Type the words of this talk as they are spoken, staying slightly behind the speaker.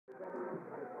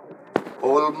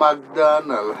Old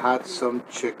MacDonald had some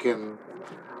chicken,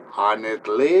 and it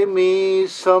lay me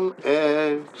some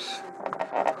eggs.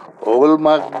 Old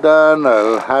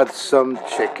MacDonald had some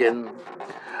chicken,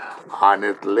 and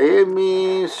it lay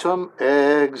me some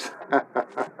eggs.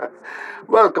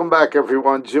 Welcome back,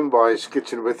 everyone. Jim Boy's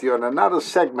Kitchen with you on another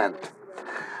segment.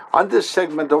 On this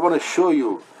segment, I want to show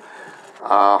you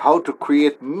how to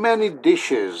create many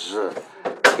dishes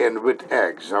with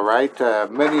eggs. All right,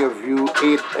 many of you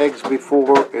ate eggs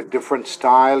before in different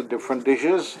style, different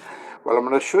dishes. Well, I'm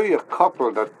going to show you a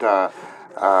couple that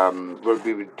will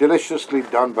be deliciously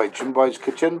done by Jim Boy's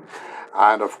Kitchen.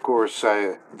 And of course,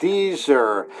 these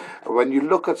are, when you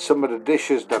look at some of the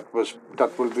dishes that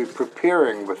will be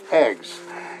preparing with eggs,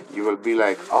 you will be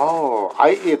like, oh,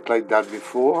 I ate like that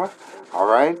before. All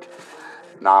right.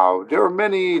 Now, there are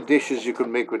many dishes you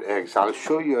can make with eggs. I'll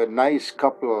show you a nice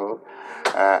couple,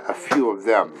 a few of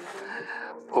them.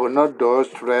 1, 2,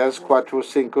 3, 4, 5, 6,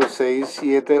 7,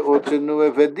 8, 9,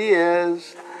 10.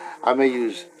 I may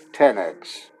use 10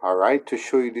 eggs, all right, to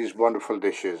show you these wonderful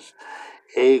dishes.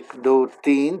 1, 2,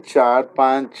 3, 4,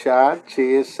 5,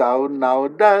 6, 7,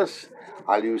 8, 10.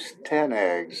 I'll use 10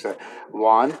 eggs.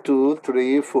 1, 2,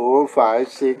 3, 4, 5,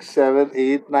 6, 7,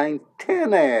 8, 9,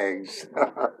 10 eggs.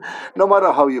 No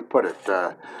matter how you put it,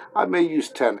 I may use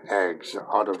 10 eggs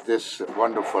out of this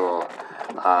wonderful,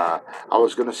 I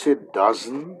was going to say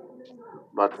dozen,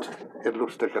 but it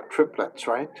looks like a triplets,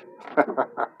 right?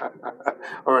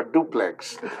 Or a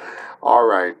duplex. All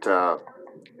right.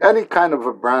 Any kind of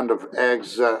a brand of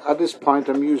eggs. At this point,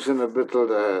 I'm using a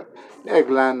little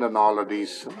Eggland and all of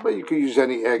these, but you can use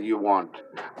any egg you want.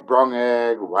 Brown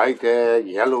egg, white egg,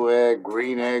 yellow egg,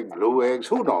 green egg, blue eggs,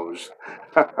 who knows?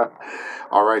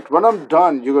 All right, when I'm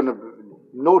done, you're going to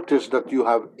notice that you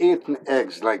have eaten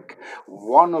eggs like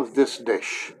one of this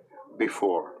dish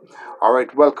before. All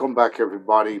right, welcome back,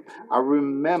 everybody. And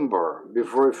remember,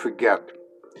 before I forget,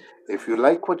 if you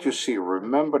like what you see,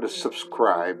 remember to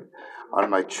subscribe on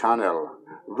my channel,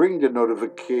 ring the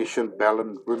notification bell,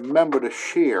 and remember to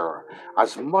share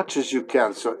as much as you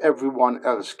can so everyone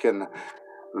else can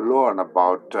learn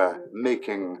about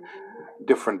making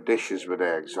different dishes with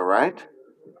eggs, all right?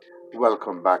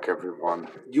 Welcome back, everyone.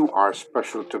 You are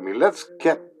special to me. Let's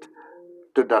get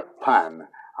to that pan,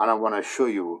 and I want to show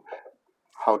you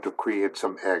how to create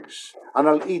some eggs. And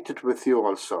I'll eat it with you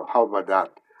also. How about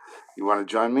that? You want to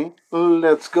join me?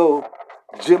 Let's go.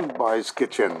 Jim Boy's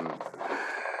Kitchen.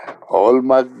 Old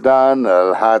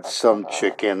MacDonald had some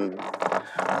chicken,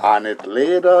 and it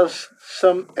laid us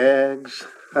some eggs.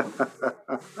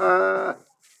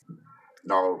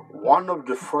 Now, one of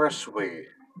the first way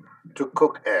to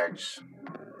cook eggs,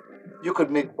 you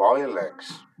could make boiled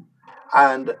eggs.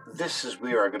 And this is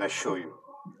where I'm going to show you.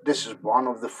 This is one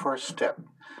of the first steps.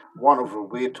 One of the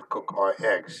way to cook our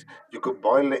eggs. You could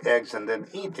boil the eggs and then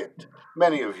eat it.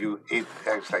 Many of you ate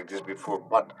eggs like this before,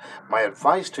 but my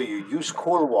advice to you, use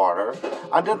cold water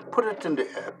and then put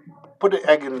the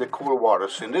egg in the cold water.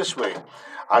 So in this way,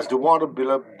 as the water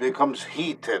becomes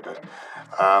heated,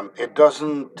 it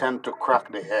doesn't tend to crack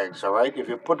the eggs, all right? If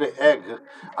you put the egg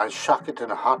and shock it in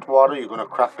hot water, you're going to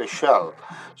crack the shell.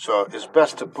 So it's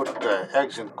best to put the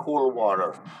eggs in cold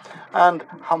water. And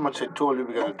how much I told you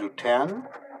we're going to do 10?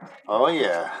 Oh,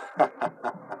 yeah.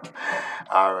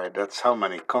 All right, that's how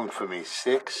many. Count for me.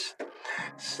 6,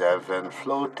 7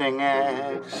 floating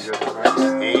eggs,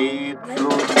 8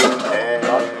 floating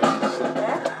eggs,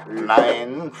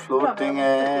 9 floating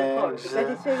eggs,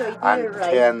 and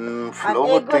 10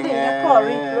 floating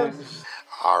eggs.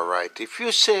 All right, if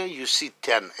you say you see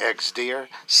 10 eggs there,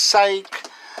 psych.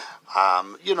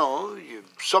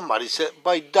 Somebody said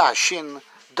by dashing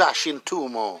 2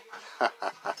 more.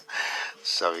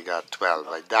 So we got 12.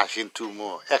 I dash in 2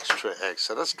 more extra eggs.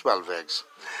 So that's 12 eggs.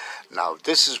 Now,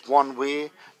 this is one way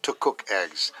to cook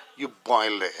eggs. You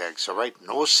boil the eggs, all right?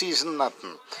 No season,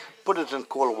 nothing. Put it in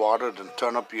cold water, then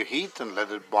turn up your heat and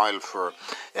let it boil for.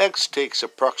 Eggs takes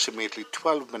approximately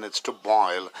 12 minutes to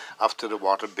boil after the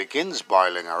water begins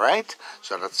boiling, all right?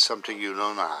 So that's something you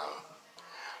know now.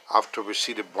 After we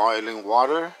see the boiling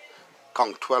water,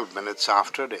 count 12 minutes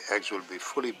after, the eggs will be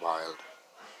fully boiled.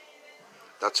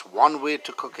 That's one way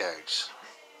to cook eggs.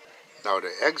 Now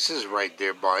the eggs is right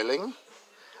there boiling.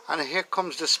 And here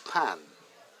comes this pan.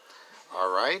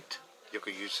 Alright. You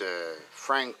could use a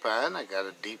frying pan. I got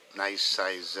a deep, nice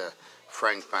size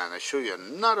frying pan. I'll show you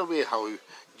another way how you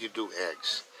do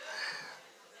eggs.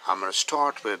 I'm going to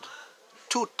start with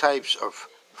 2 types of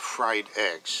fried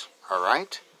eggs.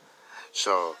 Alright.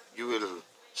 So you will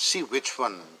see which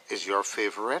one is your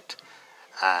favorite.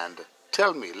 And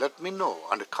tell me, let me know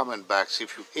on the comment box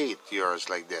if you ate yours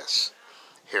like this.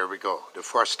 Here we go, the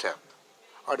first step.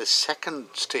 or the second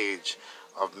stage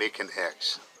of making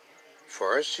eggs.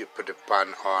 First, you put the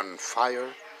pan on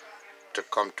fire to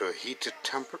come to a heated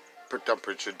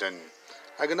temperature. Then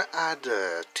I'm gonna add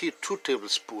 2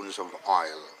 tablespoons of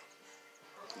oil.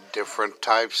 Different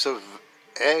types of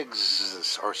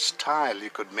eggs or style you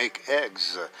could make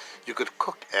eggs. You could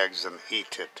cook eggs and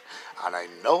eat it. And I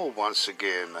know once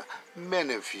again,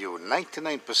 many of you,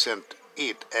 99%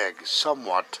 eat eggs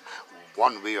somewhat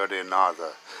one way or the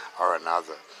another.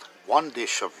 One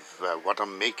dish of what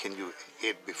I'm making you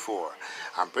ate before.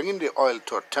 I'm bringing the oil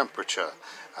to a temperature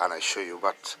and I show you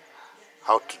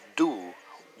how to do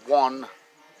one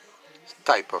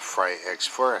type of fried eggs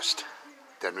first.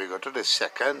 Then we go to the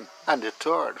second and the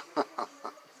third.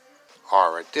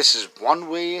 Alright, this is one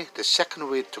way. The second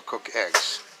way to cook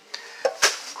eggs.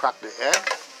 Crack the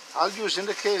egg. I'll use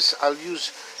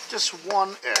just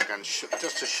one egg and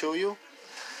just to show you.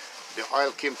 The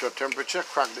oil came to a temperature,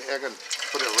 crack the egg and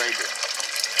put it right there.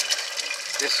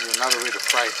 This is another way to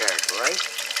fry egg, right?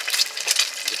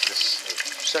 This is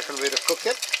the second way to cook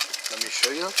it. Let me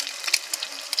show you.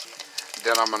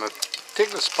 Then I'm going to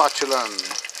take the spatula and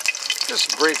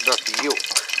just break that yolk,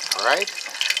 alright?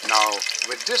 Now,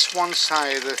 with this one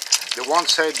side, the one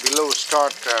side below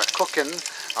start cooking,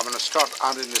 I'm going to start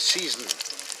adding the seasoning,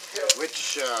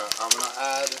 which I'm going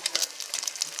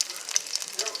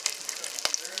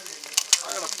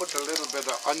to put a little bit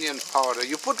of onion powder.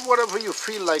 You put whatever you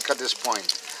feel like at this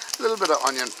point. A little bit of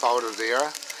onion powder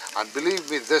there, and believe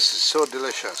me, this is so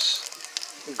delicious.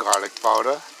 Garlic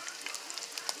powder.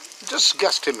 Just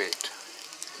guesstimate.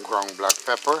 Ground black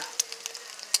pepper.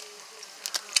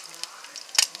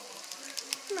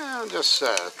 Now just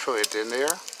throw it in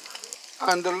there,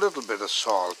 and a little bit of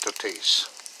salt to taste.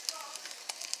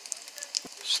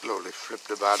 Slowly flip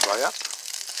the bad boy up.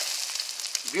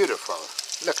 Beautiful.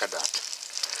 Look at that.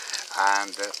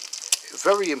 And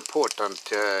very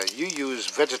important, you use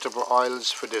vegetable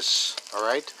oils for this,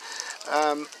 alright?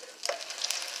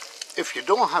 If you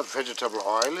don't have vegetable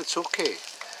oil, it's okay,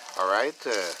 alright?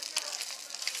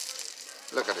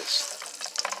 Look at this.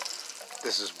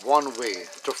 This is one way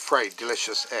to fry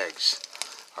delicious eggs,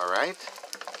 alright?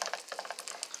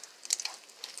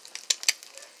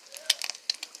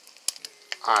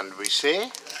 And we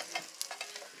say,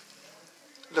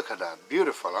 look at that,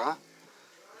 beautiful, huh?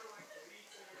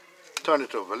 Turn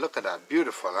it over, look at that,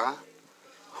 beautiful, huh?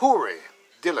 Hooray,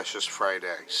 delicious fried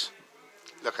eggs.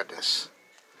 Look at this,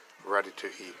 ready to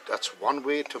eat. That's one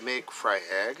way to make fried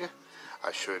egg.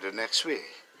 I'll show you the next way.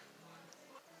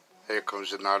 Here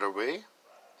comes another way.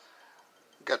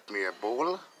 Get me a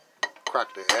bowl,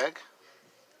 crack the egg.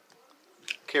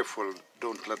 Careful,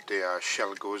 don't let the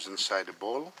shell goes inside the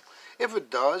bowl. If it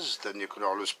does, then you could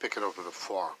always pick it up with a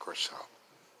fork or so.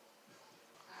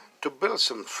 To build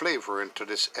some flavor into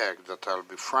this egg that I'll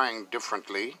be frying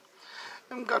differently,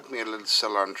 and got me a little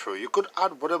cilantro. You could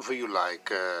add whatever you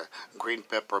like, green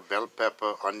pepper, bell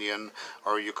pepper, onion,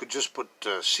 or you could just put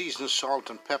seasoned salt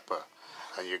and pepper,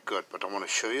 and you're good. But I want to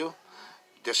show you,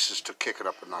 this is to kick it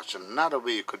up a notch. Another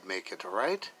way you could make it,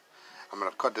 alright? I'm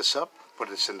going to cut this up, put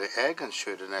this in the egg, and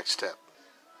show you the next step.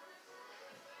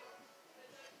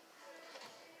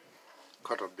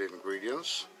 Cut up the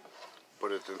ingredients,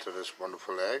 put it into this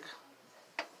wonderful egg.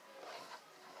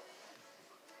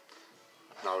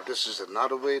 Now this is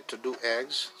another way to do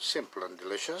eggs, simple and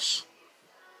delicious.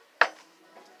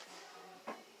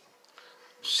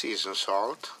 Seasoned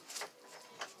salt,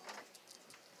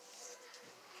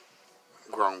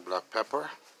 ground black pepper,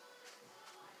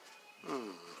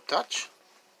 touch,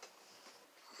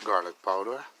 garlic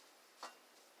powder,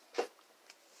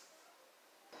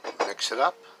 mix it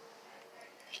up.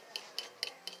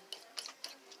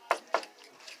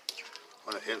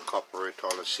 I'm going to incorporate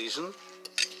all the season.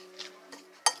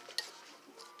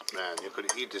 Man, you could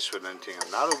eat this with anything.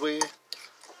 Another way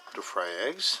to fry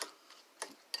eggs.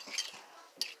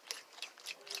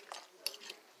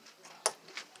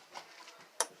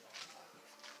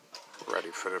 Ready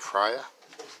for the fryer.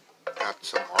 Add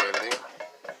some oil there.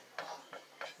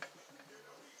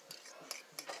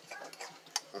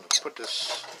 I'm going to put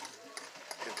this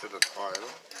into the oil.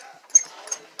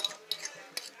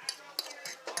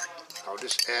 Now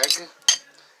this egg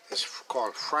is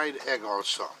called fried egg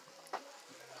also.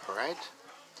 Alright?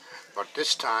 But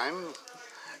this time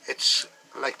it's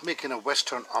like making a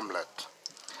Western omelette.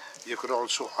 You could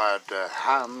also add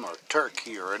ham or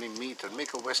turkey or any meat and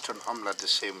make a Western omelette the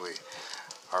same way.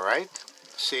 Alright?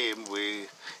 Same way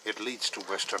it leads to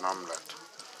Western omelette.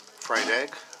 Fried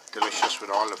egg, delicious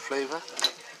with all the flavor.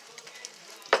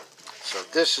 So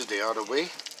this is the other way.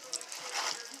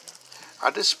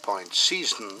 At this point,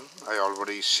 season, I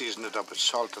already seasoned it up with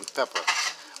salt and pepper.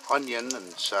 onion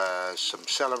and some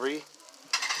celery.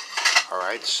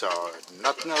 Alright, so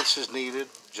nothing else is needed,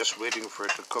 just waiting for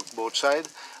it to cook both sides,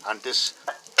 and this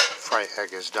fried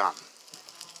egg is done.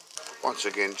 Once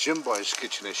again, Jim Boy's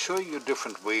Kitchen is showing you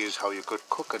different ways how you could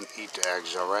cook and eat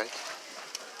eggs, alright?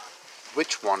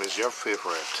 Which one is your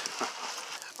favorite?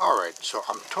 Alright, so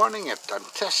I'm turning it, I'm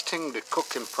testing the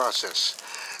cooking process.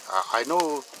 I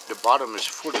know the bottom is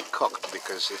fully cooked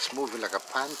because it's moving like a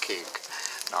pancake.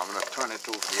 Now I'm going to turn it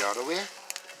over the other way,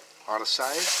 other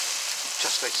side,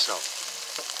 just like so.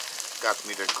 Got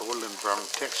me the golden brown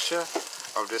texture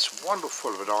of this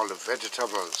wonderful with all the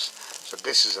vegetables. So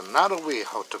this is another way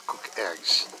how to cook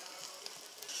eggs.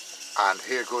 And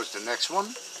here goes the next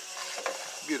one.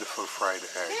 Beautiful fried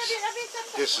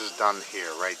eggs. This is done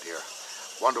here, right there.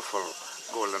 Wonderful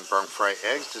golden brown fried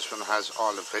eggs. This one has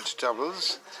all the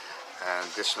vegetables,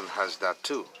 and this one has that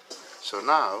too. So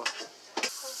now,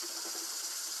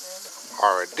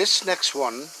 alright, this next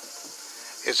one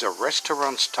is a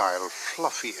restaurant style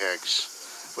fluffy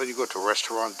eggs. When you go to a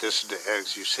restaurant, this is the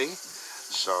eggs you see.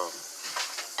 So,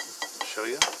 I'll show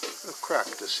you. They're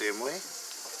cracked the same way.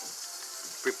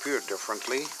 Prepared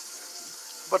differently,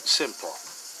 but simple.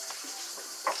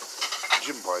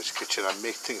 Jim Boy's Kitchen, I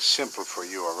make things simple for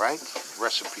you, alright?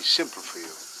 Recipe simple for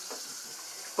you.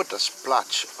 With a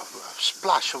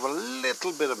splash of a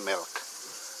little bit of milk.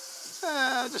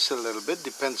 Just a little bit,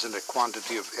 depends on the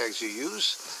quantity of eggs you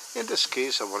use. In this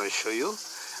case, I want to show you.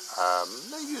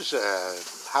 I use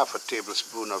half a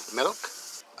tablespoon of milk.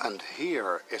 And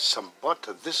here is some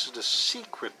butter. This is the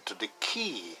secret to the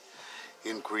key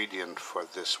ingredient for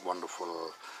this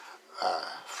wonderful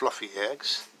fluffy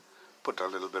eggs. Put a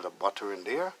little bit of butter in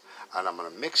there, and I'm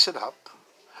going to mix it up.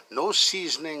 No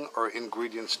seasoning or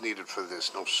ingredients needed for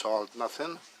this. No salt,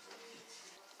 nothing.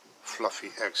 Fluffy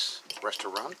eggs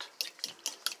restaurant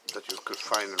that you could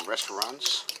find in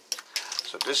restaurants.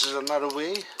 So this is another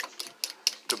way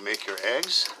to make your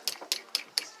eggs.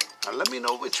 And let me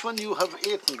know which one you have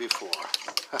eaten before.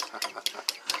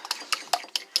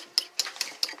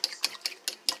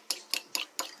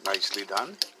 Nicely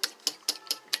done.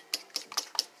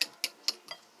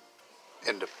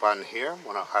 In the pan here, I'm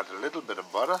going to add a little bit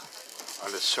of butter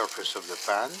on the surface of the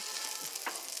pan.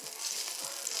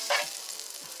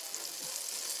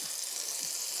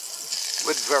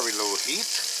 With very low heat.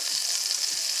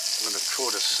 I'm going to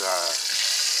throw this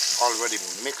already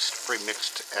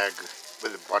pre-mixed egg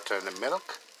with the butter and the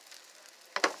milk.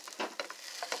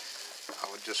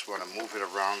 I would just want to move it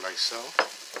around like so.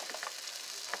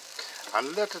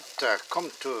 And let it come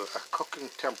to a cooking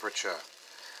temperature.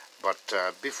 But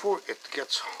before it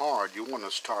gets hard, you want to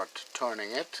start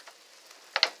turning it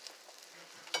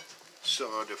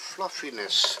so the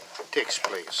fluffiness takes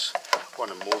place.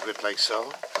 Want to move it like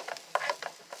so.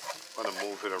 Want to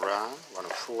move it around. Want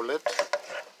to fold it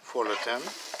in.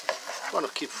 Want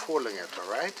to keep folding it,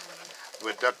 alright?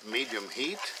 With that medium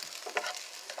heat,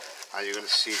 and you're going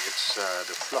to see it's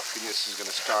the fluffiness is going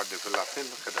to start developing.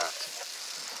 Look at that.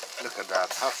 Look at that.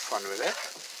 Have fun with it.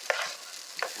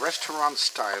 Restaurant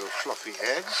style fluffy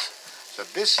eggs. So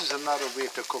this is another way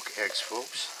to cook eggs,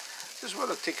 folks. Just want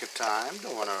to take your time,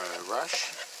 don't want to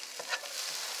rush.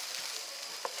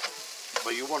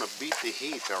 But you want to beat the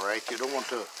heat, alright? You don't want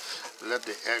to let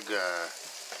the egg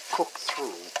cook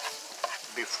through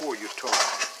before you turn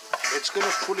it. It's going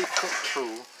to fully cook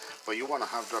through, but you want to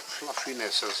have that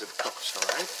fluffiness as it cooks,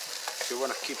 alright? So you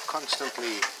want to keep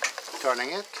constantly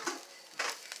turning it.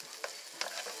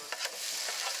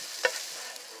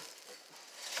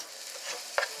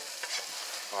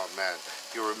 Oh man,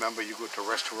 you remember you go to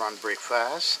restaurant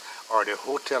breakfast or the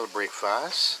hotel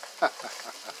breakfast.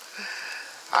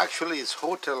 Actually, it's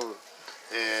hotel,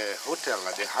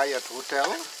 the Hyatt Hotel.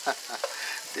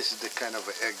 This is the kind of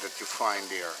egg that you find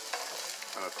there.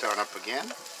 I'm going to turn up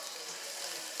again.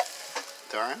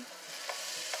 Turn.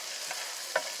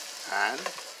 And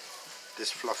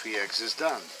this fluffy eggs is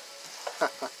done.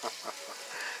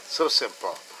 So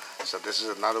simple. So this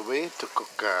is another way to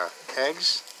cook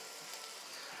eggs.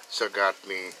 So got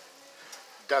me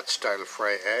that style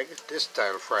fry egg, this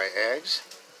style fry eggs,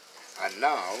 and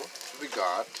now we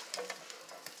got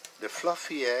the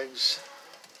fluffy eggs,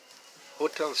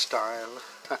 hotel style.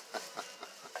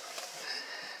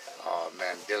 Oh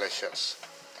man, delicious.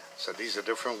 So these are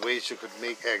different ways you could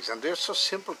make eggs, and they're so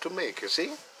simple to make, you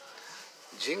see?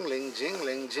 Jingling,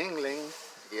 jingling, jingling.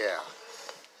 Yeah.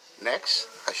 Next,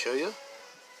 I show you.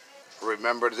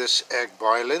 Remember this egg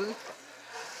boiling?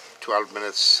 12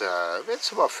 minutes,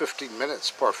 it's about 15 minutes,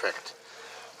 perfect.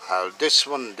 This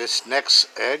next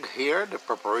egg here, the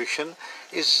preparation,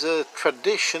 is a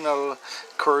traditional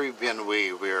Caribbean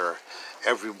way where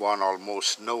Everyone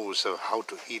almost knows how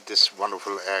to eat this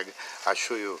wonderful egg. I'll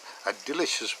show you a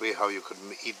delicious way how you could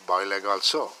eat boiled egg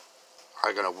also.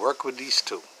 I'm gonna work with these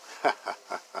two.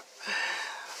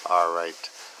 All right,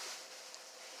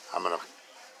 I'm gonna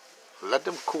let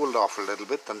them cool off a little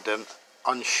bit and then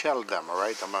unshell them. All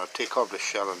right, I'm gonna take off the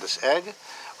shell on this egg,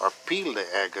 or peel the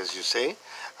egg as you say,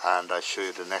 and I'll show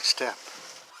you the next step.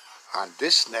 And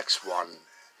this next one,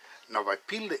 now I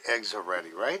peeled the eggs already,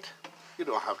 right? You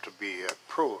don't have to be a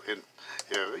pro in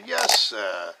here. Yes,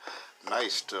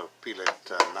 nice to peel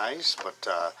it nice, but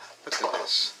look at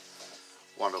this.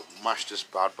 Want to mash this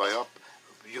bad boy up?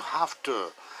 You have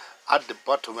to add the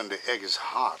butter when the egg is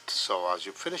hot. So as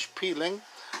you finish peeling,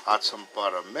 add some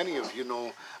butter. Many of you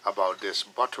know about this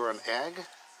butter and egg.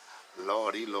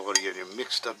 Lordy, lordy, and you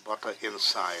mix that butter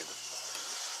inside.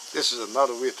 This is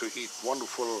another way to eat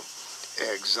wonderful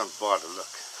eggs and butter. Look.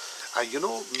 And you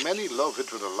know, many love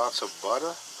it with lots of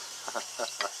butter.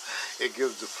 It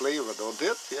gives the flavor, don't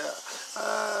it?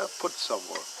 Yeah. Put some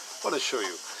more. I want to show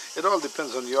you. It all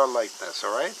depends on your likeness,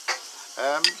 all right?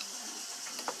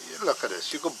 Look at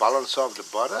this. You can balance off the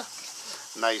butter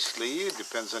nicely. It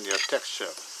depends on your texture.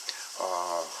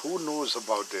 Who knows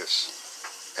about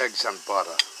this? Eggs and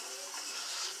butter.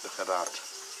 Look at that.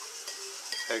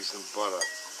 Eggs and butter.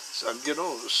 And you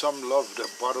know, some love the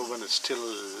butter when it's still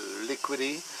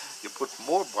liquidy. You put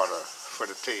more butter for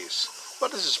the taste.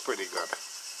 But this is pretty good.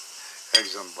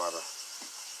 Eggs and butter.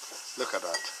 Look at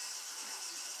that.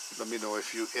 Let me know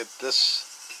if you ate this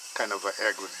kind of an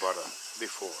egg with butter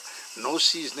before. No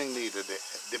seasoning needed.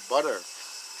 The butter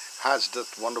has that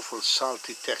wonderful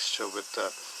salty texture with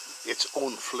its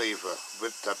own flavor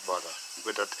with that butter,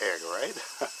 with that egg, right?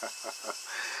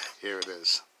 Here it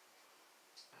is.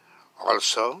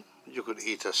 Also, you could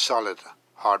eat a solid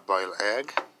hard-boiled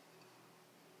egg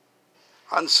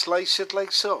and slice it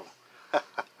like so.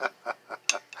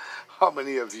 How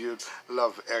many of you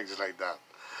love eggs like that?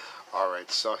 All right,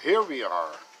 so here we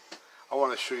are. I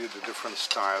want to show you the different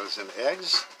styles in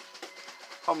eggs.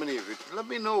 How many of you? Let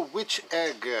me know which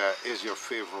egg is your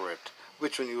favorite,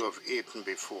 which one you have eaten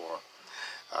before.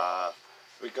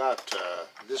 We got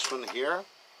this one here.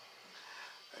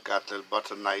 I got a little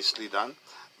butter nicely done.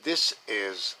 This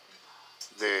is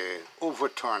the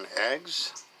overturned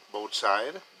eggs, both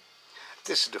sides.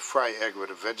 This is the fried egg with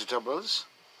the vegetables.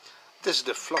 This is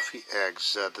the fluffy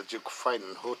eggs that you can find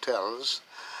in hotels.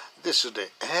 This is the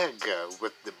egg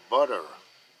with the butter.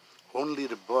 Only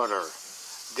the butter.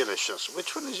 Delicious.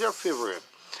 Which one is your favorite?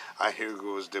 Here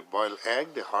goes the boiled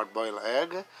egg, the hard-boiled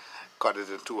egg. Cut it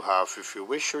in two halves if you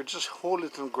wish, or just hold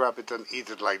it and grab it and eat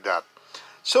it like that.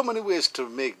 So many ways to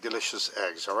make delicious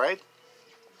eggs, all right?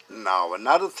 Now,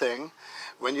 another thing,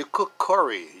 when you cook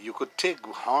curry, you could take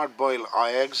hard-boiled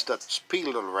eggs that's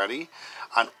peeled already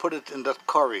and put it in that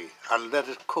curry and let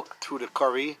it cook through the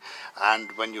curry. And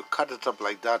when you cut it up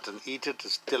like that and eat it,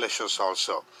 it's delicious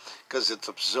also because it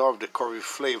absorbs the curry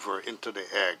flavor into the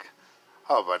egg.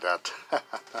 How about that?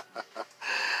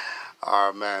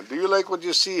 Oh, man. Do you like what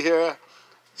you see here?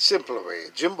 Simple way.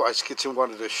 Jim Boy's Kitchen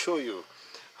wanted to show you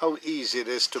how easy it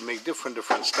is to make different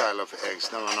style of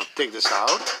eggs. Now I'm going to take this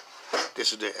out.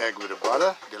 This is the egg with the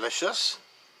butter. Delicious.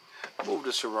 Move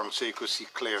this around so you can see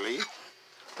clearly.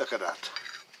 Look at that.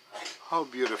 How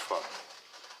beautiful.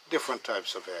 Different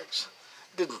types of eggs.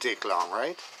 Didn't take long,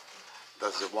 right?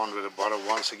 That's the one with the butter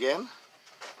once again.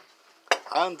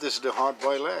 And this is the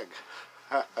hard-boiled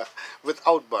egg.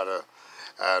 Without butter.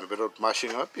 And without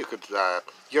mashing up, you could,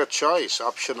 your choice,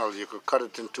 optional, you could cut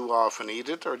it in two half and eat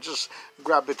it, or just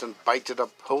grab it and bite it up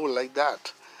whole like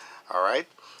that. All right?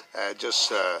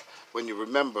 When you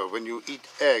remember, when you eat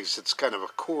eggs, it's kind of a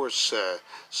coarse,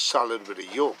 solid with a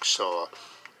yolk, so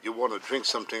you want to drink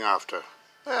something after.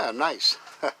 Yeah, nice.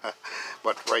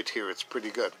 But right here, it's pretty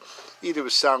good. Eat it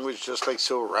with sandwich, just like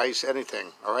so, rice,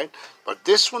 anything, all right? But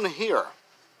this one here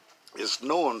is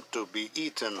known to be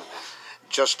eaten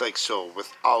just like so,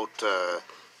 without the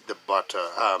butter,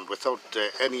 without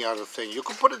any other thing. You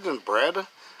could put it in bread,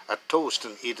 a toast,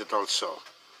 and eat it also.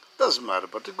 Doesn't matter,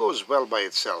 but it goes well by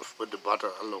itself with the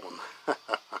butter alone.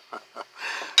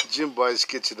 Jim Boy's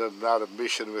Kitchen and another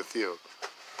mission with you.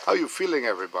 How you feeling,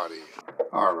 everybody?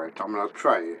 All right, I'm gonna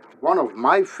try. One of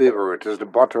my favorite is the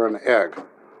butter and egg.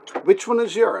 Which one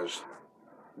is yours?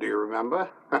 Do you remember?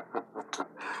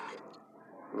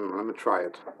 Let me try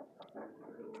it.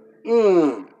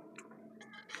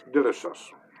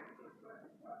 Delicious.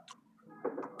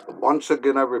 Once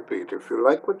again, I repeat, if you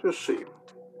like what you see,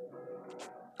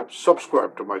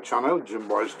 subscribe to my channel, Jim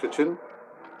Boy's Kitchen.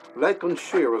 Like and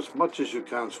share as much as you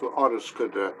can so others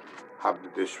could have the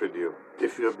dish with you.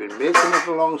 If you have been making it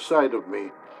alongside of me,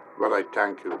 well, I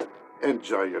thank you.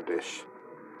 enjoy your dish.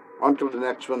 Until the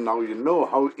next one, now you know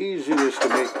how easy it is to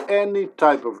make any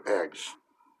type of eggs.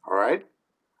 All right?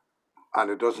 And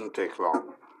it doesn't take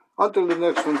long. Until the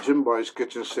next one, Jim Boy's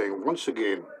Kitchen saying once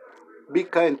again, be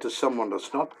kind to someone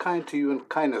that's not kind to you, and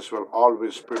kindness will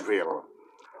always prevail.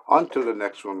 Until the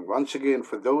next one, once again,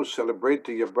 for those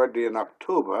celebrating your birthday in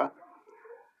October,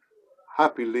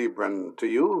 happy Libran to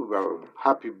you. Well,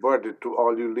 happy birthday to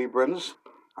all you Librans.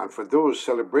 And for those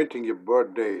celebrating your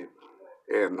birthday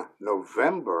in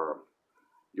November,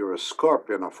 you're a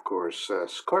Scorpion, of course.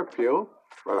 Scorpio,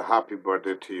 well, happy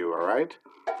birthday to you, all right?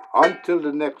 Until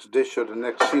the next dish or the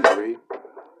next scenery,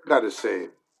 gotta say,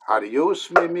 adios,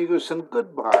 mi amigos, and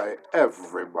goodbye,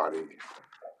 everybody.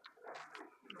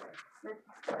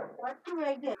 What do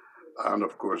I get? And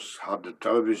of course, have the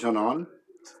television on.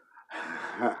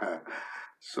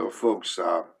 So, folks,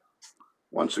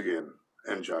 once again,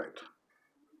 enjoy it.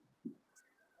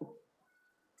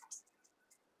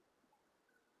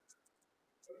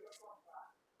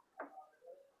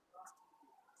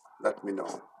 Let me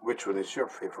know which one is your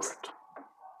favorite.